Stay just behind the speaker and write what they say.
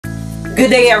Good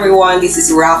day everyone, this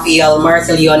is Rafael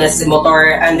Marceliones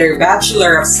Demotor under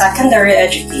Bachelor of Secondary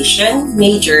Education,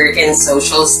 major in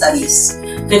Social Studies.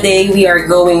 Today we are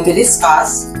going to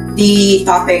discuss the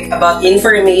topic about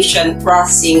information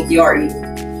processing theory.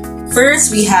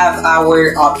 First, we have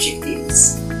our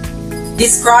objectives.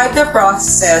 Describe the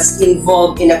processes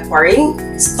involved in acquiring,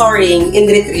 storing, and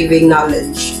retrieving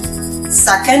knowledge.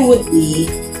 Second would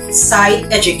be cite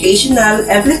educational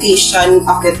implication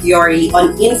of the theory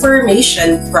on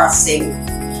information processing.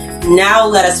 Now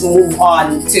let us move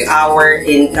on to our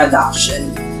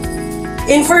introduction.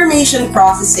 Information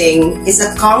processing is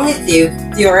a cognitive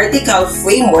theoretical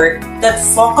framework that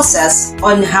focuses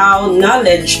on how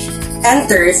knowledge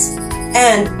enters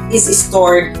and is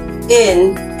stored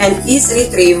in and is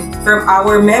retrieved from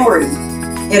our memory.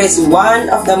 It is one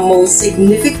of the most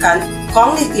significant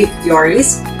cognitive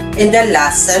theories in the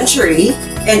last century,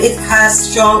 and it has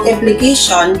strong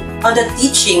implication on the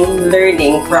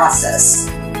teaching-learning process.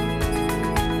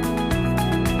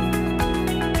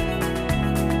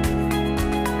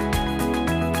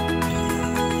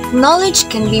 Knowledge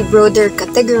can be broader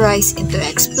categorized into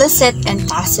explicit and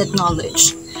tacit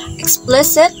knowledge.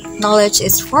 Explicit knowledge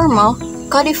is formal,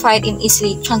 codified and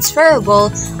easily transferable,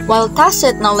 while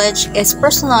tacit knowledge is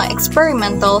personal,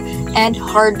 experimental, and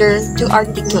harder to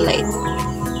articulate.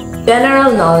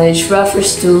 General knowledge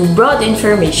refers to broad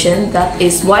information that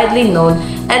is widely known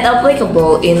and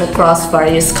applicable in across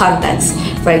various contexts.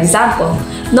 For example,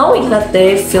 knowing that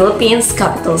the Philippines'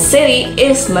 capital city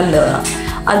is Manila.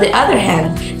 On the other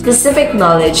hand, specific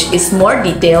knowledge is more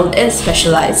detailed and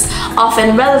specialized,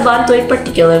 often relevant to a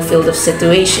particular field of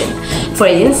situation. For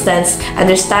instance,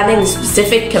 understanding the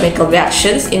specific chemical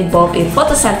reactions involved in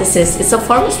photosynthesis is a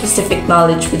form of specific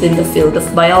knowledge within the field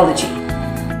of biology.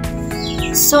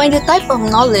 So in the type of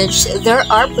knowledge, there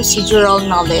are procedural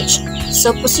knowledge.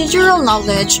 So procedural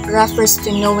knowledge refers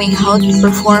to knowing how to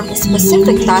perform a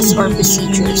specific task or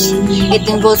procedures. It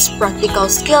involves practical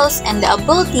skills and the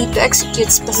ability to execute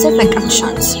specific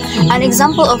actions. An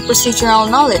example of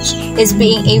procedural knowledge is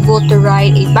being able to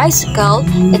ride a bicycle.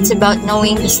 It's about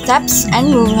knowing the steps and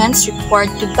movements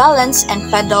required to balance and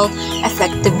pedal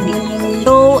effectively.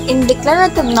 So in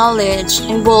declarative knowledge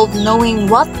involve knowing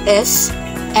what is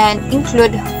and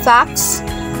include facts,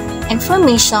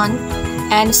 information,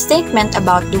 and statement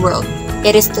about the world.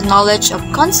 It is the knowledge of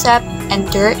concept and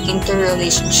their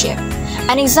interrelationship.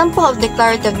 An example of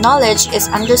declarative knowledge is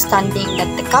understanding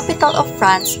that the capital of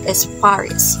France is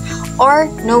Paris, or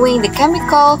knowing the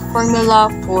chemical formula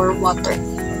for water.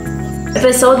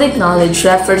 Episodic knowledge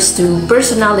refers to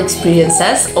personal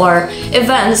experiences or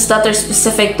events that are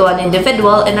specific to an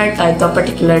individual and are tied to a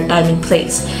particular time and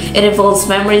place. It involves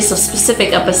memories of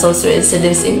specific episodes or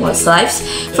incidents in one's lives.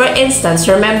 For instance,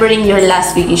 remembering your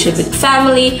last vacation with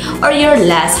family or your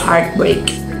last heartbreak.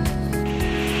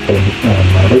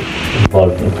 Knowledge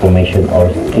involves information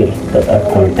or skills that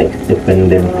are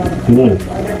context-dependent, means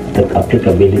that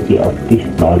applicability of this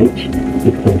knowledge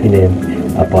is contingent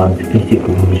upon specific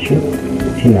conditions,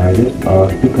 scenarios, or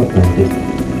circumstances.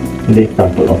 In the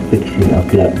example of fixing a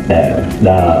flat tire,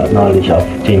 the knowledge of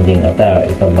changing a tire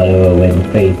is available when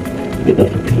faced with a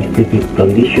specific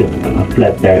condition, a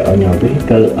flat tire on your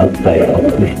vehicle outside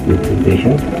of this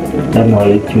situation. The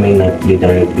knowledge may not be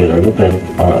directly relevant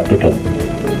or applicable.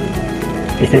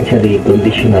 Essentially,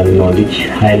 conditional knowledge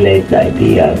highlights the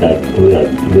idea that what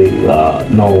we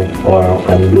know or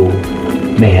can do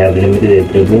may have limited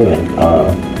relevance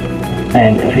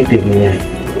and effectiveness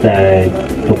tied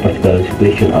to particular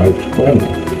situation or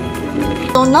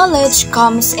requirement. So knowledge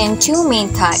comes in two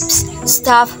main types: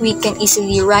 stuff we can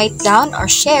easily write down or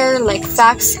share like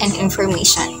facts and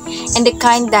information, and the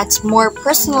kind that's more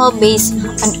personal based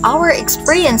on our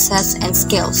experiences and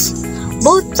skills.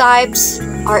 Both types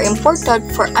are important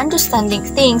for understanding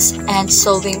things and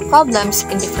solving problems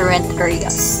in different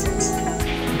areas.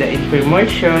 The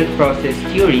information process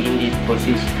theory indeed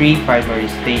possesses three primary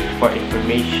stages for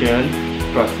information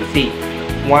processing.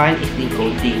 One is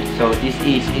encoding. So this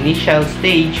is initial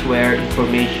stage where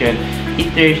information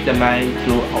enters the mind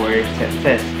through our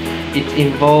senses. It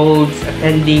involves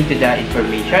attending to the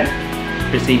information,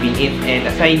 perceiving it, and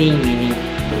assigning meaning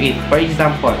to it. For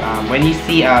example, when you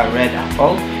see a red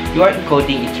apple, you are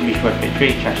encoding its visual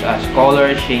features such as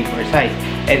color, shape, or size,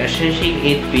 and associating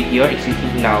it with your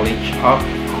existing knowledge of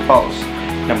apples.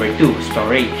 Number 2,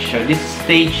 storage. So this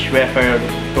stage refers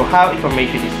to how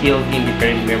information is held in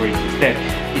different memory systems.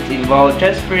 It involves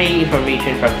transferring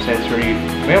information from sensory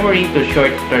memory to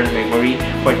short-term memory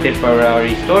for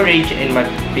temporary storage and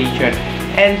manipulation,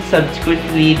 and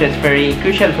subsequently transferring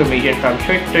crucial information from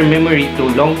short-term memory to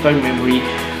long-term memory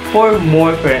for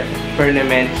more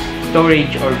permanent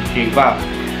storage or retrieval.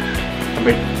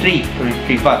 Number 3,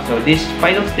 retrieval. So this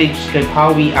final stage describes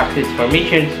how we access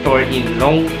information stored in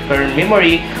long-term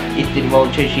memory. It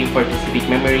involves searching for specific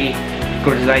memory,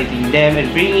 categorizing them,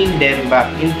 and bringing them back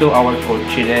into our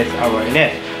consciousness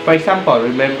awareness. For example,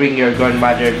 remembering your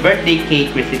grandmother's birthday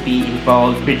cake recipe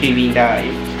involves retrieving the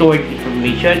stored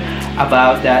information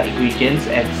about the ingredients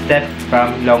and steps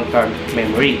from long-term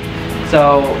memory.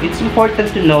 So it's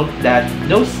important to note that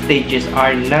those stages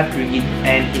are not rigid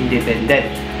and independent.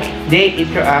 They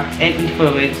interact and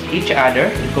influence each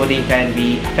other. Encoding can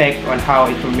be effect on how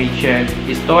information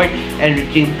is stored, and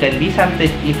retrieve can be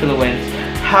sometimes influence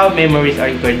how memories are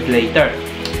encoded later.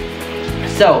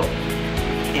 So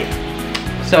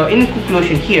in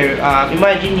conclusion here,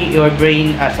 imagine your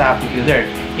brain as a computer.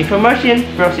 Information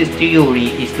process theory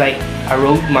is like a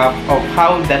roadmap of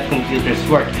how that computers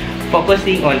work,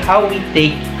 focusing on how we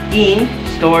take in,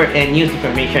 store, and use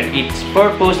information. Its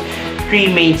purpose,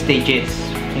 3 main stages.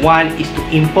 1 is to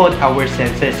input our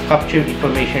senses, capture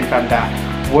information from the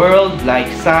world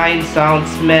like sight, sound,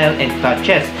 smell, and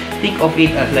touches. Think of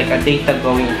it as like a data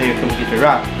going into your computer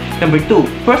RAM. Number 2,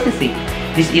 processing.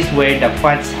 This is where the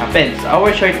funds happens.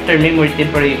 Our short-term memory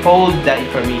temporarily hold the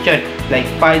information. Like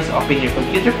files open your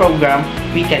computer program,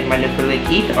 we can manipulate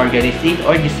it, organize it,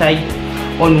 or decide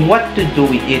on what to do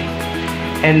with it.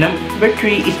 And number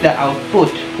 3 is the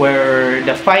output, where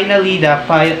finally the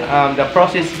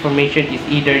processed information is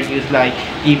either used like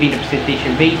giving a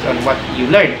presentation based on what you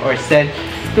learned, or sent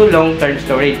to long-term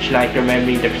storage like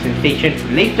remembering the presentation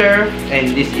later,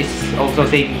 and this is also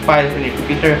saving files on your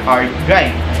computer hard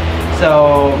drive.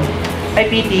 So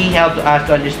IPT helps us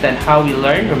to understand how we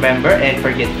learn, remember, and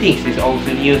forget things. It's also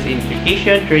used in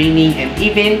education, training, and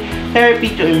even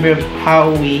therapy to improve how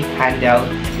we handle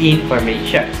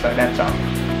information. So that's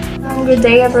all. Good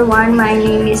day everyone, my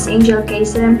name is Angel Kaye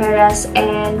Remperas,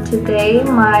 and today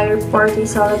my report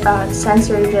is all about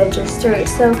sensory register.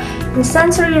 So in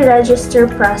sensory register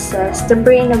process, the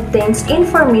brain obtains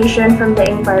information from the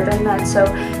environment. So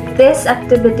this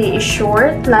activity is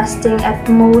short, lasting at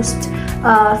most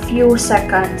a few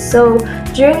seconds. So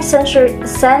during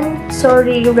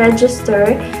sensory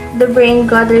register, the brain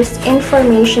gathers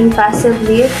information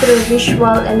passively through visual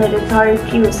and auditory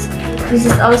cues. This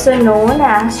is also known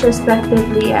as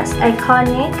respectively as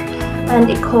iconic and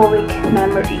echoic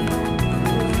memory.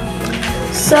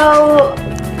 So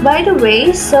by the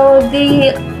way,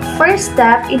 the first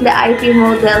step in the IP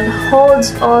model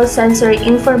holds all sensory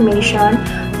information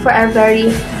for a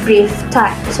very brief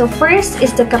time. So first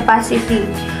is the capacity.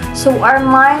 So our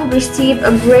mind receives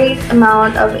a great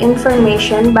amount of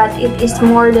information, but it is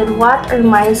more than what our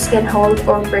minds can hold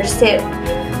or perceive.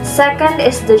 Second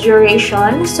is the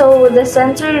duration. So the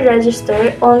sensory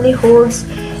register only holds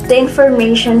the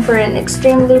information for an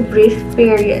extremely brief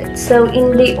period. So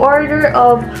in the order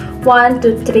of 1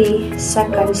 to 3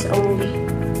 seconds only.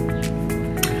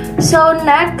 So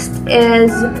next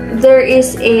is there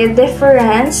is a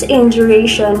difference in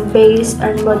duration based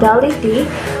on modality.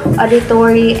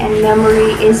 Auditory and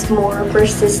memory is more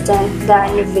persistent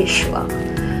than visual.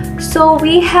 So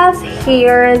we have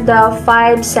here the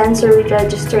 5 sensory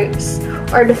registers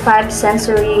or the 5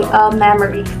 sensory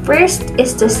memory. First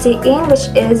is the seeing, which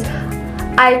is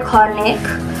iconic.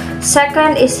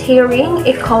 Second is hearing,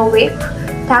 echoic.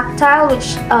 Tactile,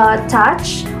 which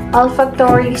touch.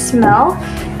 Olfactory, smell,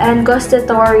 and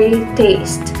gustatory,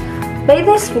 taste. By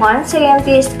this one,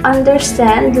 scientists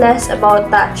understand less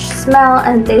about touch, smell,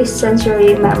 and taste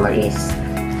sensory memories.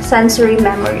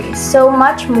 So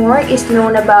much more is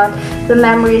known about the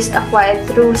memories acquired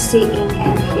through seeing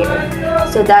and hearing.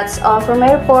 So that's all for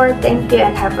my report. Thank you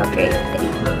and have a great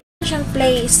day. Attention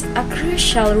plays a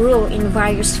crucial role in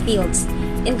various fields,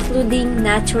 including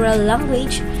natural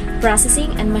language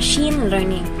processing and machine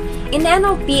learning. In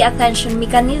NLP, attention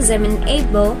mechanism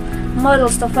enable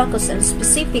models to focus on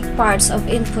specific parts of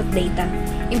input data,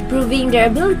 improving their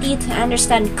ability to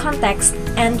understand context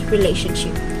and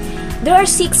relationship. There are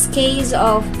 6 Ks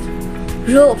of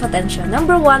role of attention.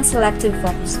 Number 1, selective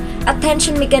focus.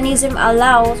 Attention mechanism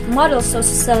allows models to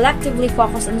selectively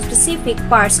focus on specific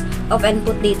parts of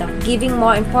input data, giving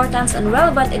more importance on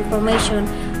relevant information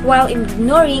while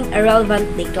ignoring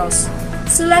irrelevant data.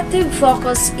 Selective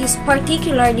focus is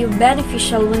particularly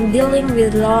beneficial when dealing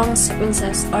with long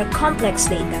sequences or complex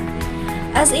data,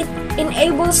 as it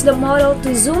enables the model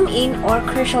to zoom in on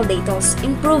crucial data,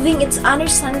 improving its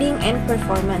understanding and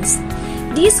performance.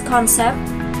 This concept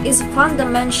is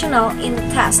fundamental in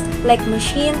tasks like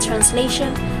machine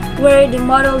translation, where the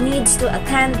model needs to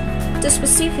attend to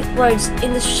specific words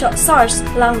in the source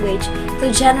language to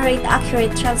generate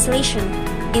accurate translation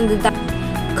in the data.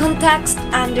 Context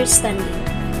understanding.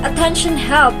 Attention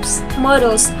helps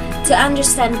models to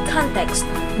understand context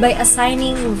by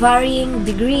assigning varying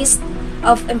degrees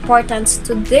of importance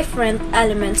to different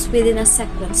elements within a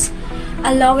sequence,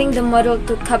 allowing the model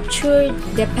to capture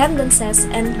dependencies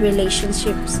and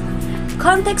relationships.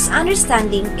 Context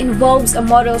understanding involves a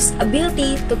model's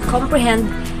ability to comprehend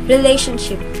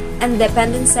relationships and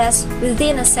dependencies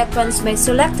within a sequence by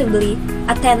selectively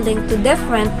attending to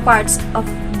different parts of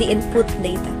the input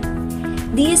data.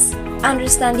 This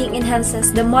understanding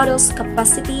enhances the model's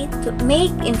capacity to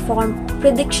make informed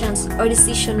predictions or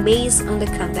decisions based on the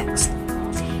context.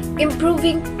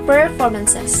 Improving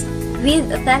performances with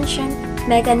attention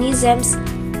mechanisms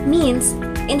means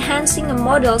enhancing a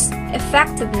model's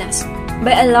effectiveness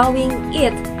by allowing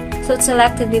it to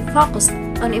selectively focus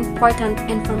on important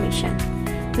information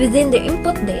within the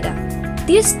input data.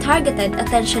 This targeted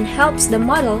attention helps the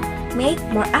model make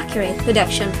more accurate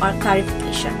prediction or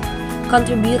clarification,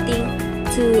 contributing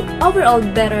to overall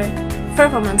better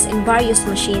performance in various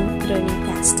machine learning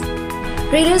tests.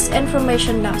 Reduce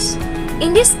information loss.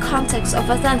 In this context of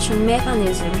attention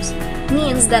mechanisms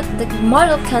means that the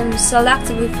model can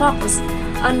selectively focus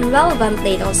on relevant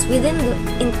data within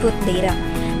the input data,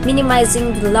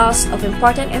 minimizing the loss of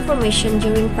important information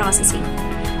during processing.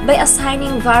 By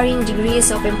assigning varying degrees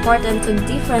of importance to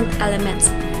different elements,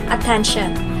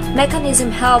 attention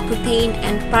mechanisms help retain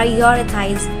and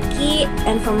prioritize key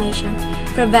information,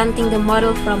 preventing the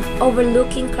model from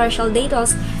overlooking crucial data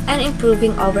and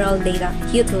improving overall data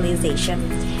utilization.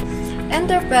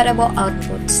 Interpretable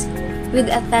outputs. With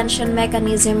attention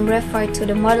mechanism refer to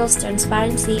the model's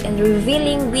transparency and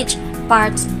revealing which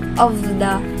parts of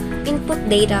the input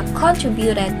data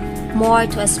contributed more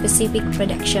to a specific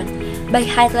prediction. By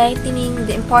highlighting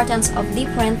the importance of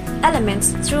different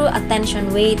elements through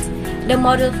attention weights, the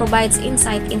model provides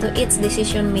insight into its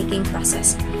decision-making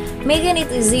process, making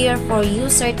it easier for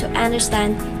user to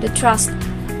understand the trust,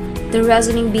 the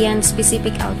reasoning behind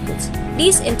specific outputs.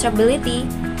 This interpretability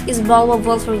is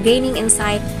valuable for gaining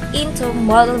insight into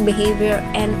model behavior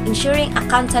and ensuring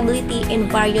accountability in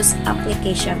various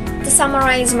applications. To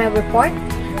summarize my report,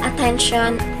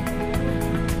 attention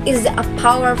is a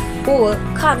powerful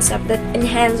concept that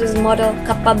enhances model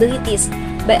capabilities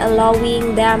by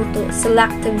allowing them to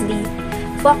selectively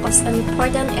focus on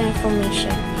important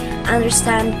information,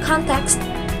 understand context,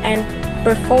 and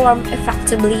perform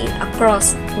effectively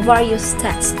across various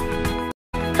tasks.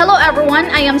 Hello everyone,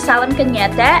 I am Salem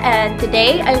Cañete, and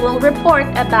today I will report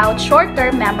about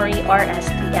short-term memory or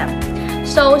STM.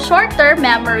 So short-term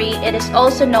memory, it is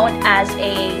also known as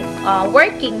a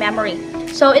working memory.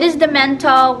 So it is the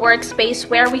mental workspace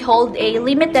where we hold a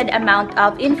limited amount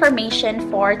of information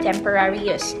for temporary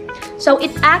use. So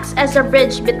it acts as a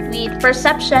bridge between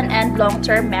perception and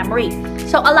long-term memory.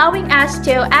 So allowing us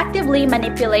to actively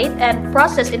manipulate and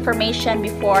process information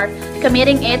before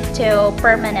committing it to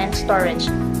permanent storage.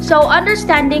 So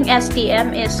understanding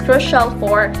STM is crucial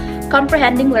for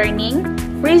comprehending learning,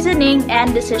 reasoning,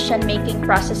 and decision-making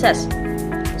processes.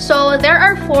 So there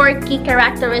are 4 key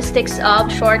characteristics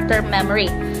of short-term memory.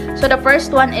 So the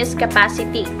first one is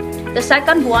capacity. The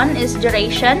second one is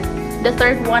duration. The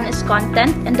third one is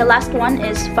content. And the last one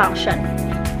is function.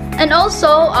 And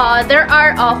also, there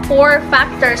are 4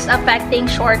 factors affecting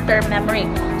short-term memory.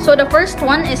 So the first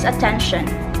one is attention.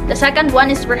 The second one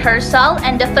is rehearsal.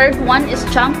 And the third one is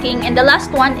chunking. And the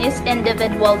last one is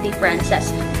individual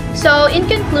differences. So in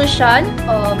conclusion,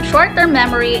 short-term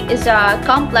memory is a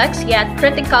complex yet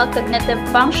critical cognitive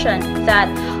function that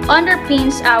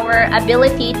underpins our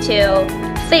ability to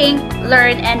think,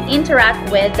 learn, and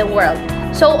interact with the world.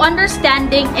 So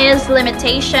understanding its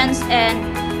limitations and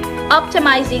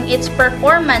optimizing its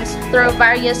performance through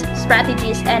various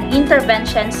strategies and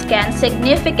interventions can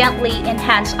significantly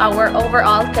enhance our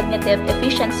overall cognitive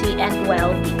efficiency and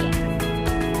well-being.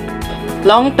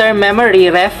 Long-term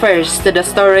memory refers to the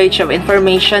storage of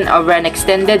information over an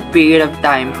extended period of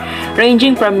time,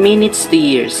 ranging from minutes to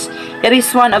years. It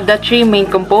is one of the 3 main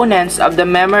components of the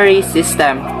memory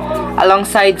system,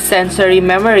 alongside sensory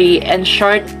memory and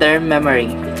short-term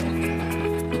memory.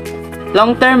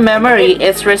 Long-term memory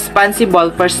is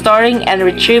responsible for storing and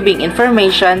retrieving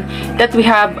information that we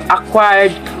have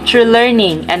acquired through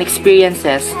learning and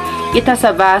experiences. It has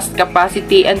a vast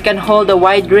capacity and can hold a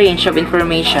wide range of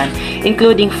information,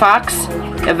 including facts,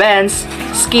 events,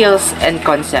 skills, and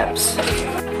concepts.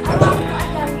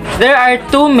 There are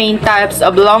 2 main types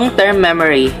of long-term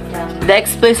memory: the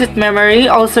explicit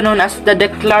memory, also known as the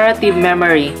declarative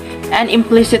memory, and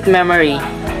implicit memory,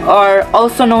 or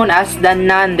also known as the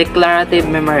non-declarative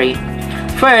memory.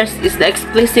 First is the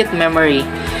explicit memory.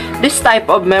 This type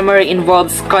of memory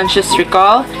involves conscious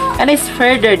recall and is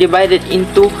further divided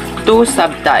into two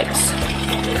subtypes.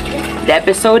 The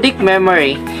episodic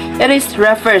memory. It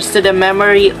refers to the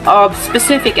memory of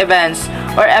specific events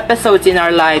or episodes in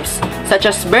our lives, such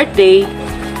as birthday,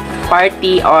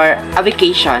 party, or a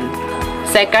vacation.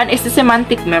 Second is the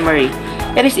semantic memory.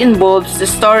 It involves the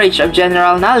storage of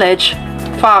general knowledge,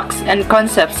 facts, and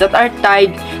concepts that are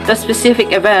tied to a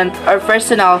specific event or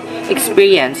personal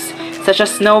experience, such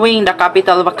as knowing the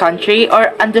capital of a country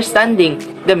or understanding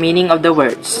the meaning of the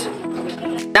words.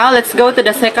 Now let's go to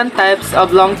the second types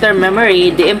of long-term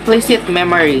memory, the implicit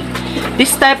memory.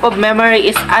 This type of memory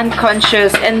is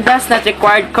unconscious and does not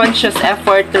require conscious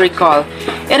effort to recall.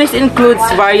 It includes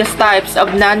various types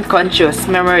of non-conscious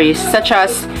memories, such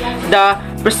as the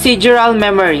procedural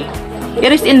memory.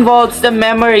 It involves the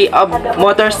memory of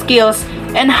motor skills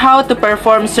and how to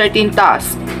perform certain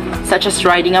tasks, such as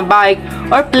riding a bike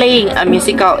or playing a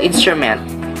musical instrument.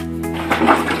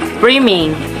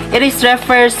 Priming. It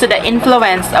refers to the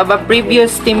influence of a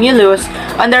previous stimulus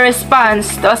on the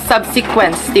response to a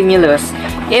subsequent stimulus,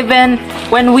 even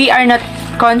when we are not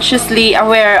consciously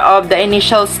aware of the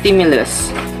initial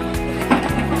stimulus.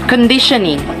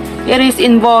 Conditioning. It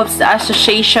involves the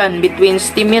association between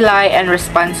stimuli and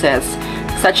responses,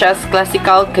 such as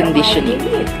classical conditioning.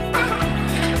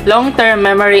 Long-term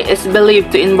memory is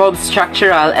believed to involve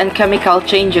structural and chemical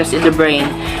changes in the brain,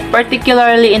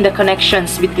 particularly in the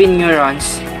connections between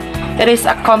neurons. It is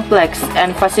a complex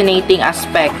and fascinating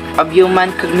aspect of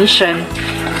human cognition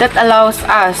that allows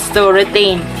us to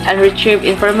retain and retrieve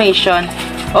information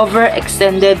over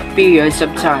extended periods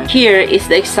of time. Here is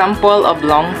the example of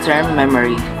long-term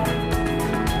memory.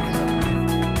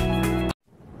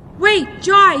 Wait,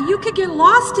 Joy, you could get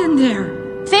lost in there.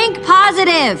 Think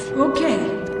positive. Okay,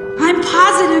 I'm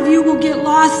positive you will get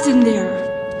lost in there.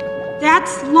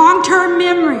 That's long-term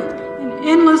memory.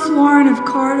 Endless warren of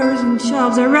corridors and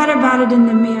shelves. I read about it in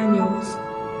the manuals.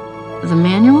 The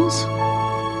manuals?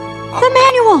 The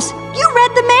manuals! You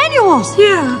read the manuals!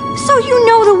 Yeah. So you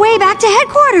know the way back to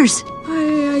headquarters!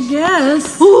 I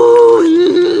guess.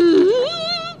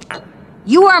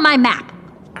 You are my map.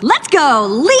 Let's go!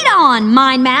 Lead on,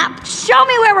 mind map! Show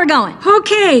me where we're going!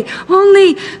 Okay,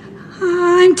 only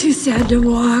I'm too sad to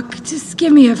walk. Just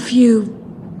give me a few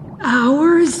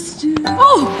hours.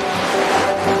 Oh!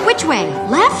 Which way?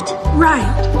 Left?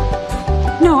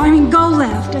 Right. No, I mean go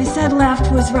left. I said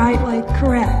left was right, like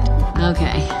correct.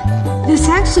 Okay. This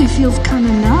actually feels kind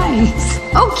of nice.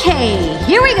 Okay,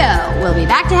 here we go. We'll be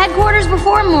back to headquarters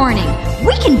before morning.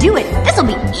 We can do it. This'll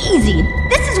be easy.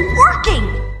 This is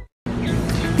working.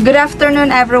 Good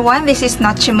afternoon, everyone. This is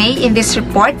Nochime. In this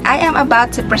report, I am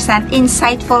about to present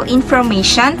insightful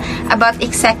information about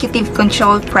executive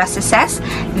control processes.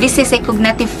 This is a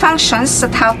cognitive functions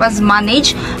that help us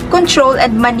manage, control,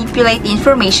 and manipulate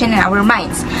information in our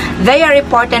minds. They are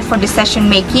important for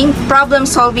decision-making,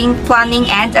 problem-solving, planning,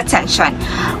 and attention.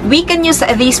 We can use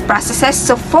these processes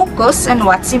to focus on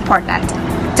what's important.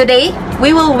 Today,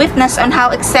 we will witness on how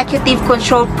executive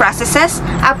control processes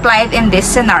applied in this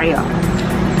scenario.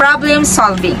 Problem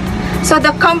solving. So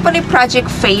the company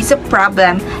project faced a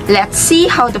problem. Let's see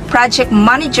how the project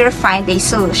manager find a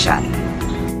solution.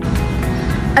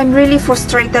 I'm really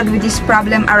frustrated with this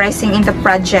problem arising in the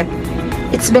project.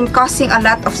 It's been causing a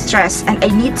lot of stress and I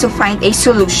need to find a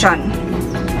solution.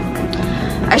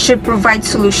 I should provide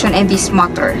solution in this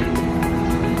matter.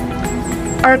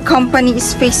 Our company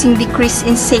is facing decrease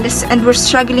in sales and we're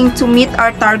struggling to meet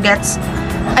our targets.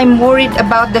 I'm worried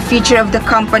about the future of the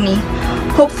company.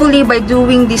 Hopefully, by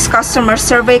doing this customer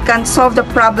survey can solve the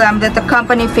problem that the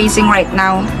company is facing right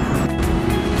now.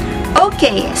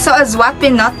 Okay, so as what we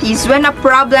noticed, when a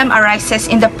problem arises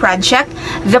in the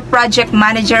project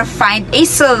manager find a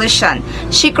solution.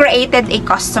 She created a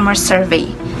customer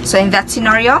survey. So in that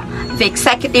scenario, the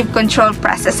executive control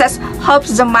processes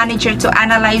helps the manager to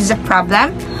analyze the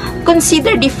problem,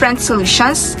 consider different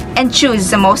solutions, and choose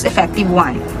the most effective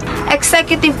one.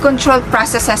 Executive control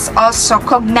processes also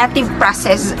cognitive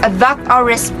processes that are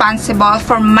responsible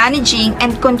for managing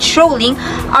and controlling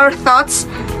our thoughts,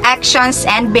 actions,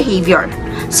 and behavior.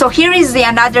 So here is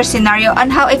another scenario on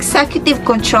how executive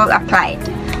control applied.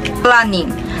 Planning.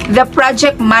 The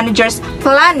project manager's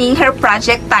planning her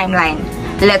project timeline.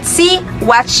 Let's see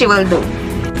what she will do.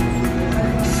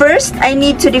 First, I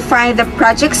need to define the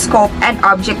project scope and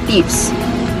objectives.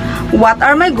 What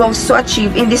are my goals to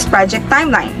achieve in this project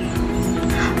timeline?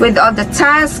 With all the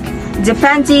tasks,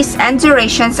 dependencies, and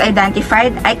durations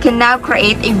identified, I can now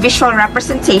create a visual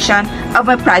representation of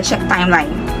my project timeline.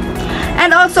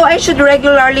 And also, I should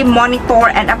regularly monitor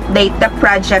and update the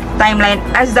project timeline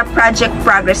as the project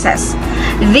progresses.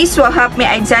 This will help me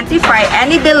identify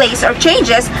any delays or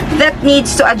changes that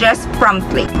needs to address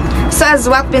promptly. So as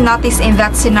what we noticed in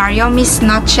that scenario, Miss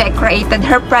Noche created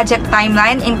her project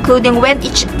timeline, including when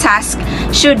each task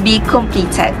should be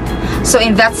completed. So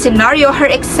in that scenario, her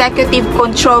executive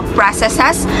control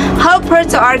processes help her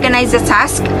to organize the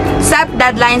task, set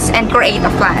deadlines, and create a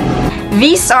plan.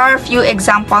 These are a few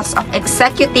examples of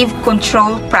executive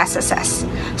control processes.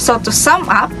 So to sum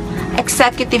up,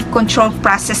 executive control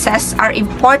processes are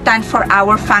important for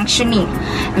our functioning.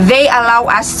 They allow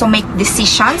us to make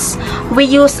decisions. We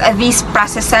use these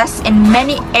processes in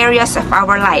many areas of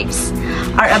our lives.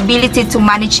 Our ability to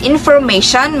manage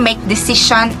information, make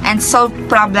decisions, and solve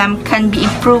problems can be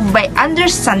improved by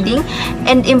understanding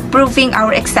and improving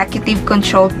our executive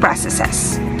control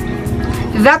processes.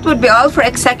 That would be all for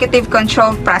executive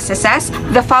control processes.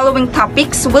 The following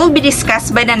topics will be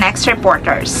discussed by the next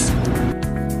reporters.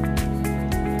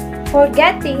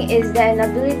 Forgetting is the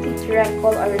inability to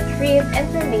recall or retrieve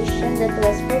information that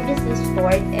was previously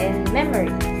stored in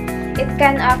memory. It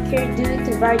can occur due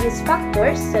to various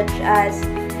factors such as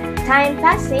time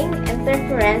passing,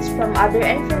 interference from other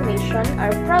information,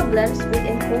 or problems with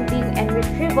encoding and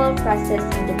retrieval process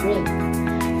in the brain.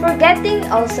 Forgetting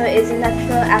also is a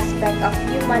natural aspect of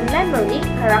human memory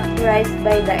characterized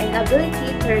by the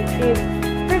inability to retrieve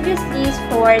previously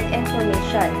stored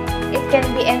information. It can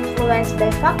be influenced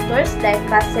by factors like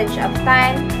passage of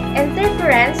time,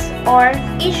 interference, or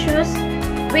issues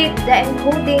with the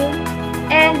encoding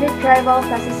and retrieval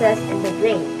processes in the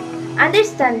brain.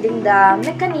 Understanding the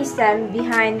mechanism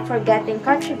behind forgetting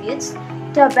contributes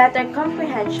to a better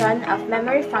comprehension of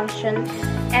memory function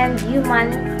and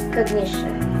human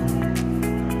cognition.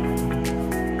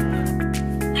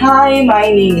 Hi,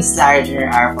 my name is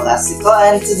Sergeant Polestico,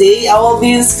 and today I will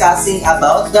be discussing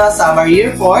about the summary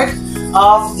report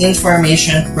of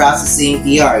information processing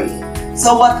theory.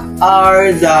 So what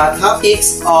are the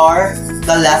topics or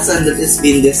the lesson that is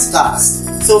being discussed?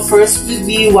 So first would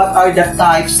be what are the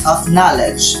types of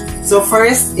knowledge. So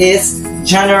first is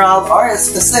general or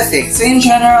specific. So in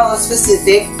general or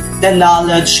specific, the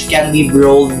knowledge can be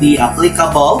broadly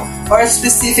applicable or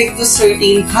specific to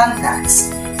certain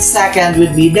contexts. Second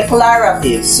would be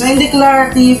declarative. So in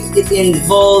declarative, it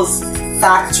involves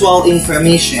factual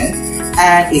information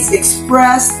and is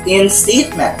expressed in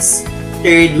statements.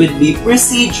 Third would be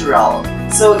procedural.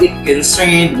 So it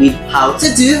concerned with how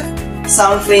to do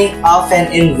something,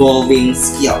 often involving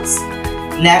skills.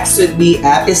 Next would be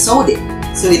episodic.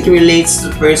 So it relates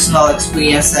to personal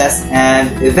experiences and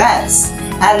events.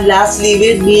 And lastly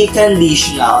would be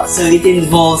conditional. So it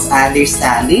involves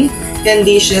understanding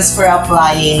conditions for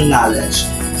applying knowledge.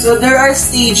 So there are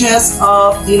stages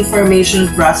of information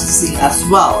processing as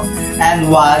well, and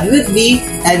one would be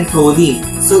encoding.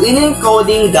 So in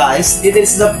encoding, guys, it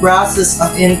is the process of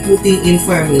inputting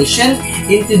information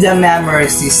into the memory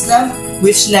system,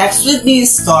 which next would be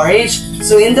storage.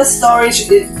 So in the storage,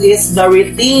 it is the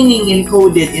retaining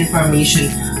encoded information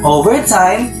over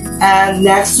time, and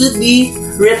next would be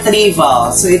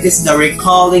retrieval. So it is the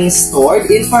recalling stored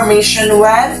information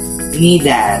when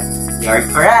needed. You're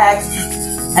correct.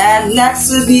 And next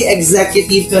will be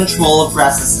executive control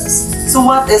processes. So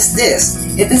what is this?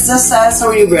 It is the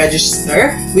sensory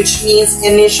register, which means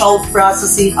initial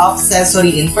processing of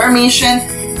sensory information,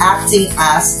 acting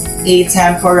as a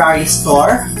temporary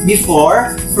store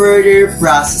before further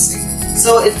processing.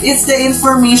 So it is the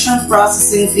information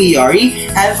processing theory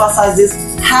emphasizes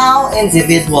how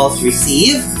individuals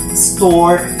receive,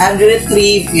 store, and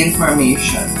retrieve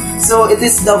information. So it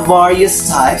is the various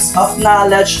types of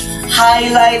knowledge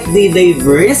highlight the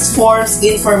diverse forms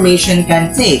information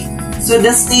can take. So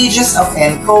the stages of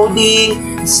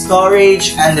encoding,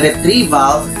 storage, and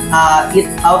retrieval, it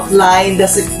outlined the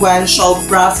sequential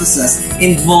processes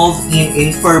involved in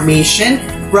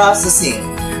information processing.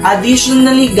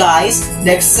 Additionally, guys,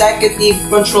 the executive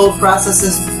control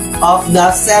processes of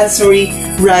the sensory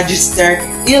register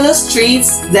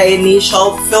illustrates the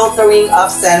initial filtering of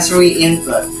sensory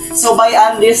input. So by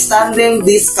understanding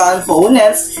these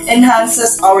components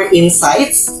enhances our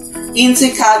insights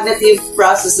into cognitive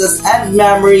processes and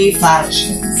memory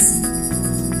function.